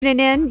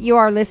You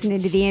are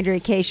listening to the Andrea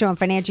Kaye Show on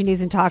Financial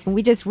News and Talk, and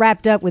we just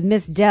wrapped up with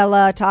Miss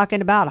Della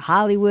talking about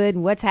Hollywood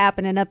and what's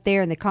happening up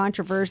there and the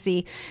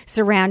controversy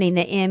surrounding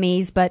the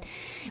Emmys. But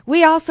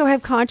we also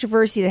have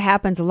controversy that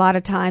happens a lot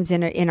of times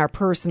in our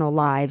personal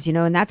lives,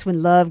 and that's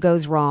when love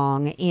goes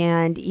wrong.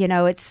 And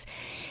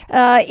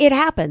it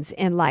happens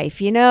in life.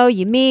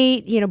 You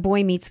meet,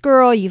 boy meets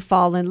girl, you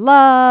fall in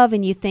love,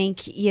 and you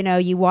think,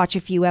 you watch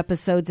a few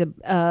episodes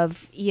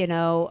of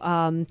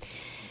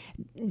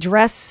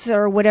dress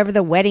or whatever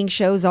the wedding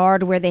shows are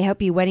to where they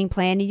help you wedding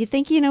plan, and you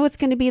think it's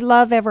going to be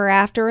love ever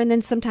after, and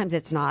then sometimes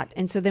it's not.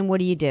 And so then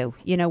what do?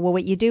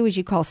 What you do is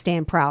you call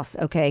Stan Prouse,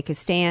 okay, because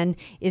Stan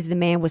is the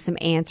man with some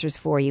answers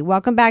for you.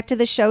 Welcome back to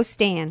the show,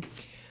 Stan.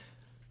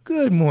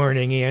 Good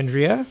morning,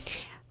 Andrea.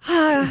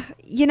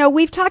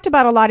 We've talked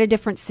about a lot of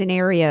different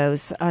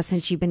scenarios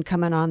since you've been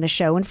coming on the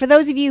show. And for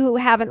those of you who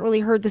haven't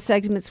really heard the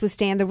segments with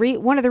Stan,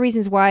 one of the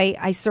reasons why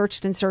I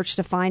searched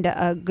to find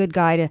a good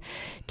guy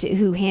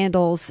who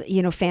handles,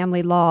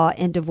 family law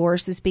and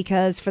divorce is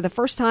because for the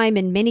first time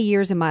in many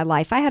years in my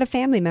life, I had a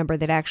family member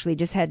that actually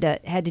just had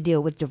to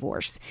deal with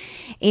divorce.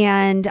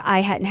 And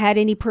I hadn't had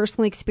any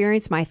personal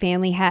experience. My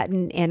family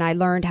hadn't. And I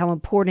learned how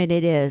important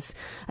it is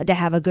to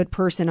have a good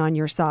person on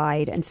your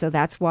side. And so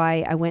that's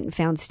why I went and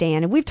found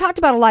Stan. And we've talked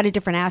about a lot of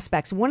different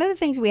aspects. One of the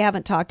things we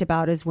haven't talked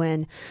about is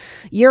when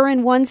you're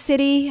in one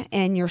city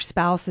and your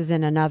spouse is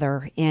in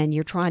another and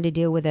you're trying to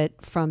deal with it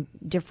from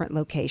different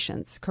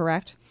locations,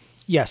 correct?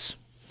 Yes.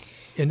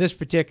 In this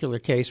particular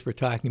case, we're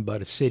talking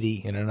about a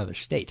city in another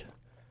state.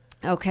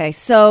 Okay.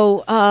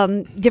 So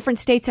different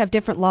states have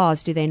different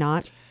laws, do they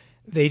not?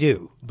 They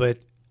do. But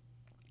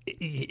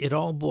it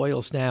all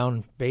boils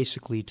down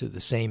basically to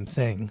the same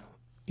thing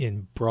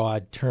in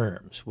broad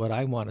terms. What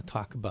I want to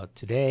talk about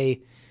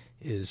today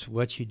is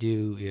what you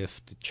do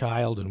if the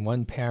child and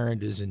one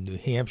parent is in New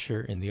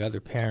Hampshire and the other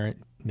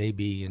parent may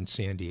be in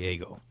San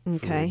Diego,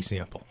 for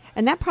example.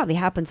 And that probably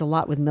happens a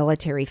lot with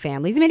military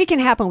families. I mean, it can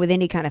happen with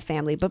any kind of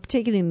family, but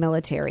particularly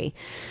military.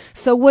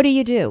 So what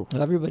do?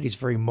 Well, everybody's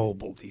very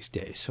mobile these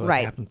days, so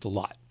it happens a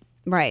lot.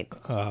 Right.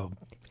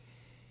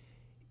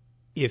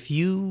 If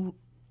you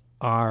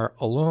are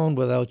alone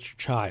without your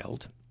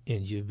child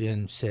and you've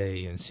been,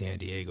 say, in San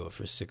Diego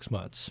for 6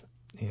 months,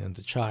 and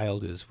the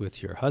child is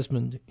with your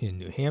husband in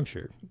New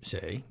Hampshire,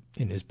 say,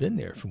 and has been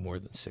there for more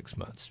than 6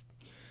 months,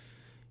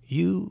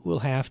 you will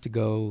have to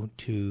go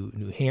to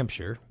New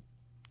Hampshire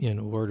in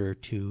order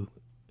to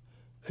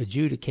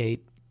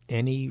adjudicate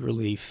any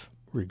relief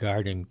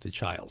regarding the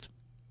child.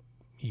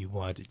 You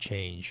want to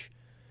change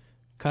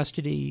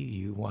custody,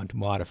 you want to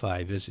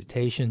modify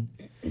visitation.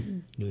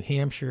 New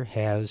Hampshire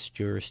has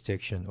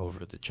jurisdiction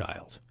over the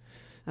child.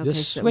 Okay,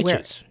 this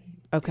switches.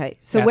 Okay,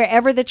 so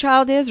wherever the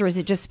child is, or is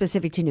it just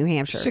specific to New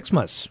Hampshire? 6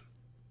 months.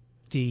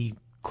 The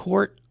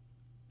court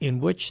in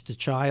which the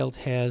child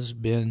has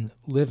been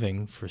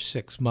living for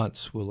 6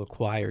 months will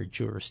acquire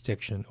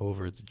jurisdiction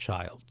over the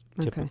child,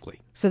 typically.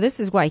 Okay. So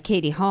this is why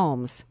Katie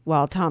Holmes,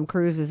 while Tom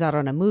Cruise is out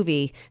on a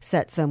movie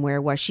set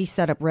somewhere, why she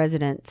set up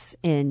residence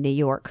in New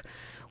York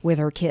with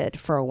her kid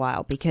for a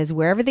while, because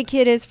wherever the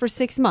kid is for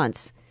 6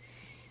 months,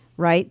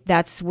 right,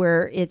 that's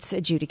where it's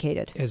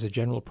adjudicated. As a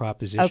general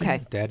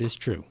proposition, that is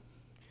true.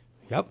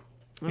 Yep.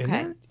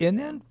 Okay. And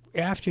then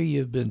after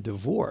you've been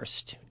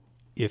divorced,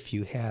 if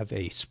you have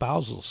a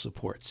spousal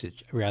support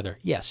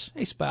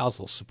a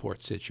spousal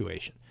support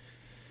situation,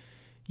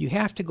 you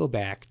have to go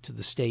back to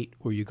the state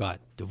where you got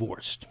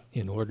divorced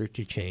in order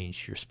to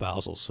change your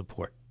spousal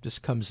support. This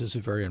comes as a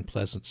very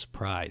unpleasant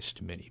surprise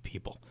to many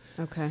people.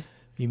 Okay.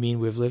 You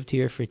mean we've lived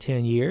here for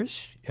 10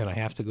 years and I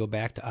have to go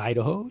back to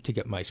Idaho to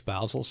get my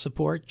spousal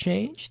support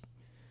changed?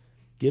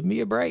 Give me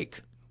a break.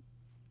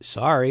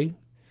 Sorry.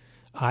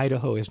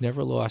 Idaho has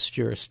never lost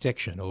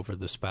jurisdiction over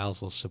the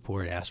spousal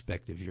support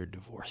aspect of your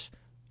divorce,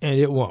 and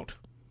it won't.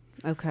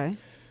 Okay.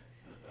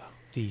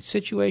 The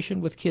situation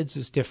with kids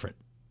is different.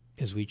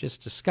 As we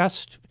just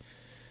discussed,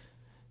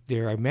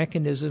 there are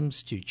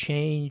mechanisms to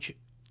change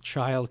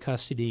child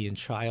custody and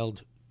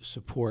child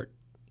support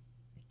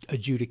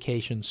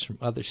adjudications from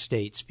other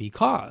states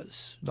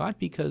not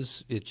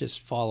because it just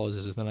follows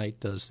as the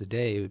night does the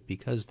day, but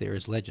because there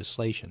is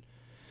legislation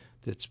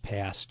that's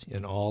passed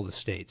in all the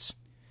states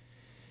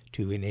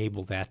to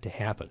enable that to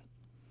happen.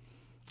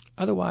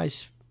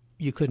 Otherwise,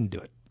 you couldn't do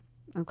it.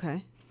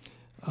 Okay.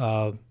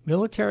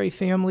 Military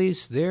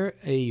families, they're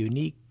a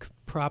unique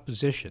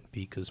proposition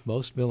because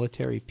most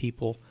military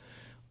people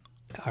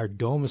are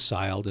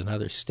domiciled in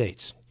other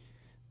states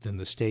than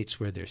the states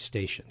where they're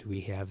stationed.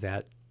 We have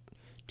that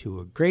to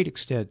a great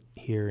extent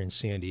here in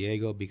San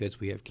Diego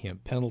because we have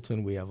Camp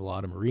Pendleton, we have a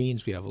lot of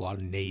Marines, we have a lot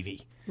of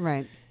Navy.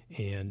 Right.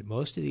 And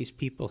most of these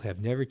people have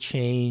never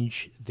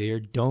changed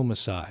their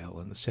domicile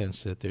in the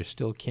sense that they're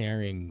still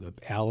carrying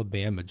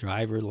Alabama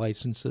driver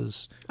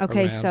licenses.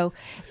 Okay, around.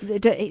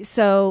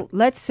 so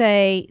let's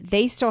say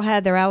they still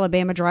had their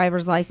Alabama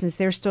driver's license.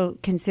 They're still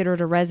considered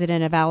a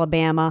resident of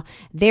Alabama.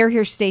 They're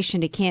here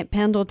stationed at Camp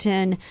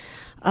Pendleton.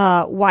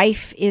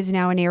 Wife is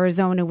now in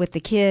Arizona with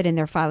the kid, and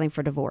they're filing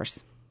for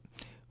divorce.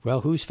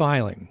 Well, who's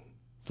filing?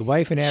 The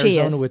wife in She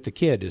Arizona is. with the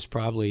kid is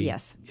probably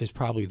Yes.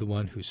 the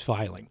one who's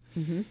filing.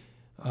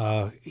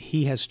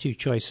 He has two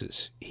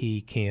choices.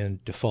 He can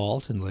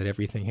default and let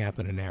everything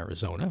happen in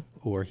Arizona,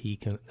 or he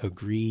can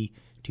agree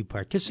to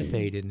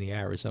participate in the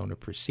Arizona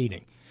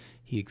proceeding.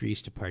 He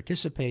agrees to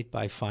participate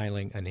by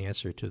filing an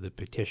answer to the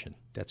petition.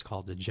 That's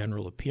called the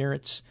general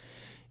appearance,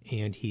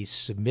 and he's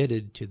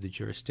submitted to the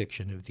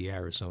jurisdiction of the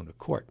Arizona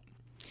court.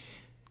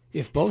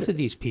 If both of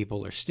these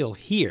people are still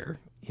here,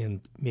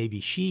 and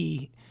maybe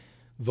she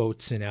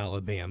votes in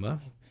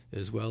Alabama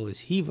as well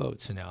as he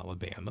votes in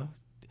Alabama,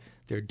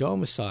 their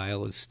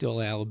domicile is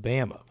still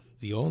Alabama.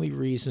 The only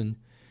reason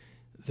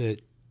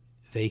that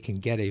they can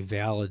get a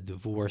valid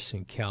divorce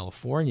in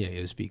California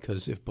is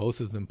because if both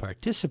of them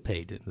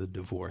participate in the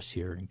divorce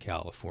here in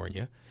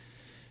California,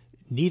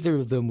 neither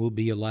of them will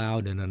be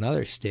allowed in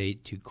another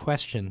state to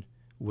question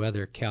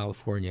whether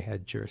California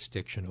had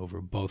jurisdiction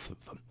over both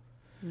of them.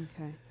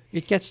 Okay.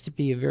 It gets to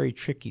be a very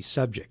tricky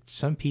subject.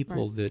 Some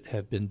people that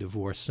have been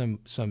divorced,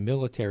 some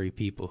military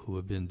people who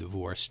have been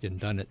divorced and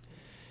done it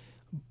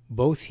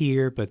both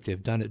here, but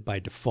they've done it by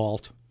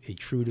default, a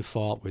true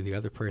default where the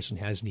other person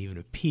hasn't even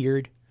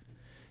appeared.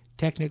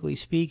 Technically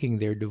speaking,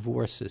 their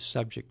divorce is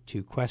subject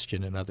to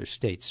question in other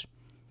states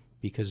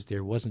because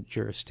there wasn't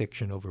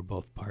jurisdiction over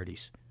both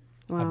parties.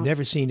 Wow. I've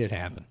never seen it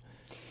happen.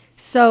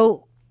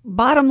 So,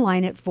 bottom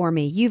line it for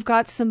me. You've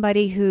got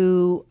somebody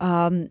who,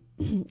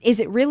 is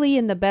it really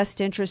in the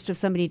best interest of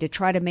somebody to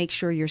try to make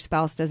sure your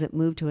spouse doesn't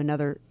move to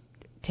another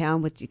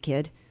town with your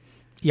kid?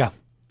 Yeah.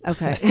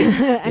 Okay.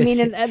 I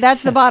mean,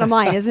 that's the bottom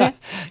line, isn't it?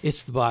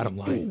 It's the bottom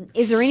line.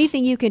 Is there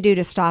anything you can do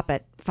to stop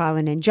it? File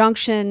an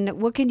injunction?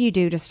 What can you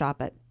do to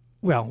stop it?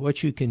 Well,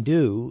 what you can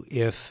do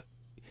if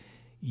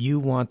you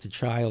want the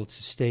child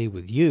to stay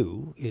with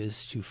you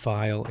is to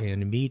file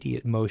an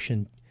immediate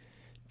motion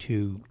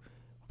to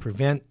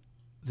prevent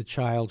the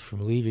child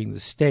from leaving the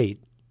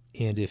state.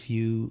 And if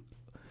you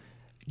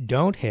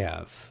don't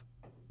have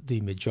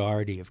the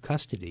majority of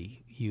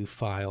custody, you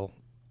file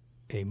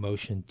a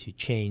motion to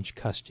change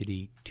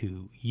custody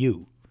to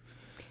you.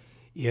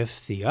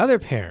 If the other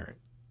parent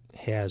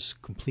has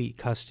complete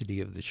custody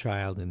of the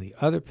child and the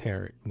other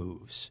parent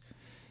moves,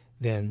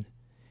 then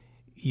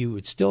you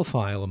would still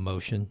file a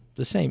motion,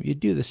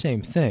 you'd do the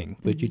same thing,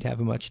 but you'd have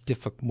a much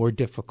more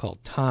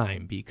difficult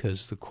time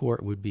because the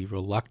court would be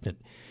reluctant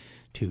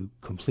to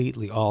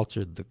completely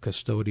alter the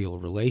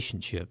custodial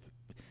relationship.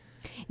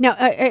 Now,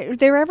 are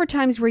there ever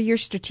times where you're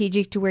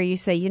strategic to where you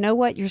say, you know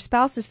what, your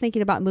spouse is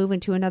thinking about moving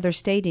to another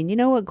state, and you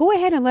know what, go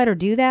ahead and let her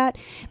do that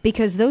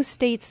because those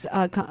states'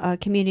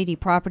 community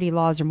property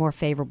laws are more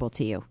favorable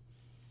to you?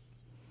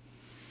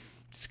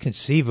 It's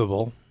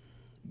conceivable.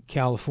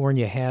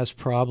 California has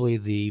probably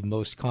the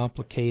most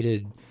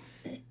complicated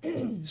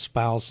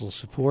spousal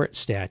support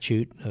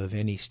statute of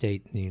any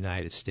state in the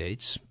United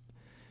States.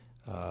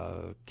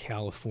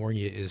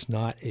 California is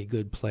not a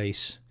good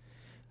place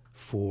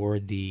for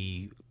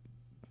the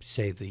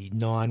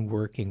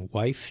non-working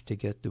wife to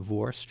get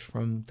divorced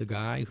from the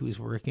guy who's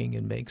working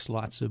and makes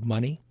lots of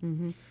money.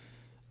 Mm-hmm.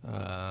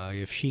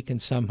 If she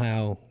can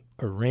somehow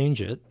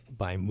arrange it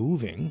by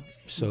moving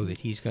so that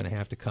he's going to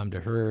have to come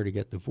to her to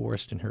get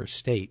divorced in her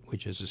state,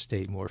 which is a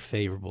state more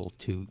favorable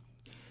to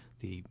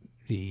the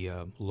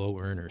low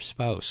earner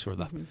spouse, or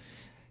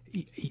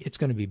it's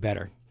going to be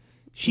better.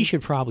 She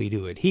should probably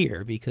do it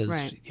here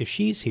because if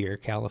she's here,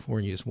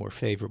 California is more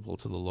favorable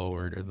to the low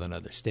earner than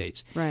other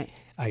states. Right.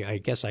 I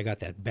guess I got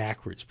that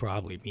backwards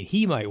probably. I mean,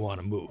 he might want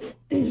to move.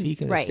 If he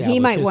can he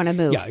might want to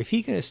move. Yeah, if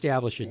he can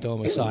establish a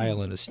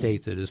domicile in a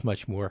state that is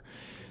much more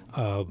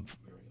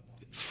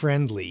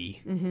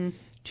friendly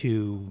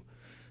to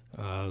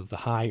the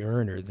high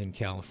earner than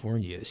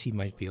California is, he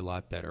might be a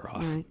lot better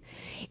off. Right.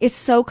 It's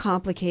so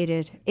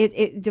complicated.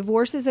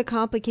 Divorce is a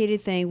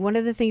complicated thing. One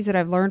of the things that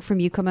I've learned from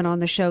you coming on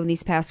the show in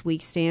these past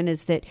weeks, Stan,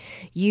 is that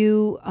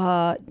you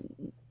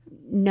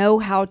know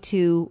how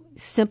to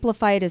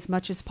simplify it as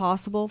much as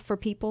possible for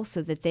people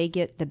so that they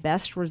get the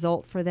best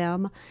result for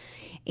them.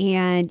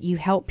 And you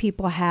help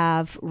people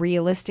have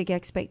realistic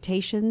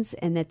expectations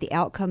and that the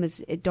outcome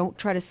is, don't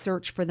try to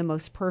search for the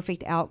most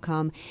perfect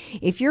outcome.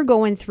 If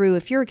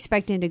you're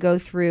expecting to go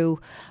through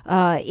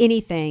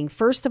anything,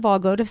 first of all,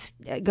 go to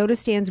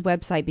Stan's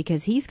website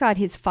because he's got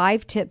his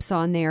 5 tips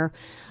on there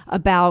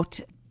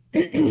about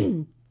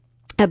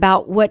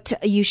what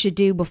you should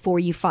do before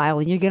you file.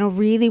 And you're going to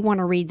really want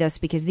to read this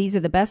because these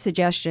are the best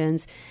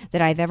suggestions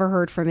that I've ever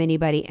heard from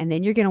anybody. And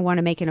then you're going to want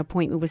to make an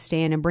appointment with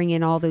Stan and bring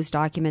in all those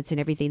documents and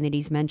everything that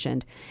he's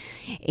mentioned.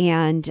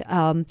 And,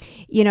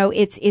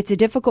 it's a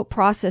difficult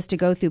process to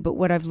go through. But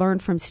what I've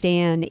learned from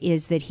Stan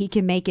is that he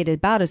can make it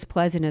about as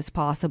pleasant as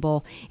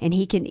possible. And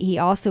he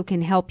also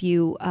can help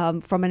you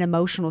from an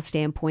emotional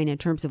standpoint in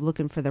terms of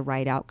looking for the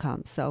right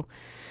outcome. So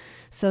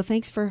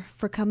thanks for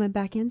coming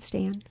back in,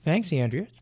 Stan. Thanks, Andrea.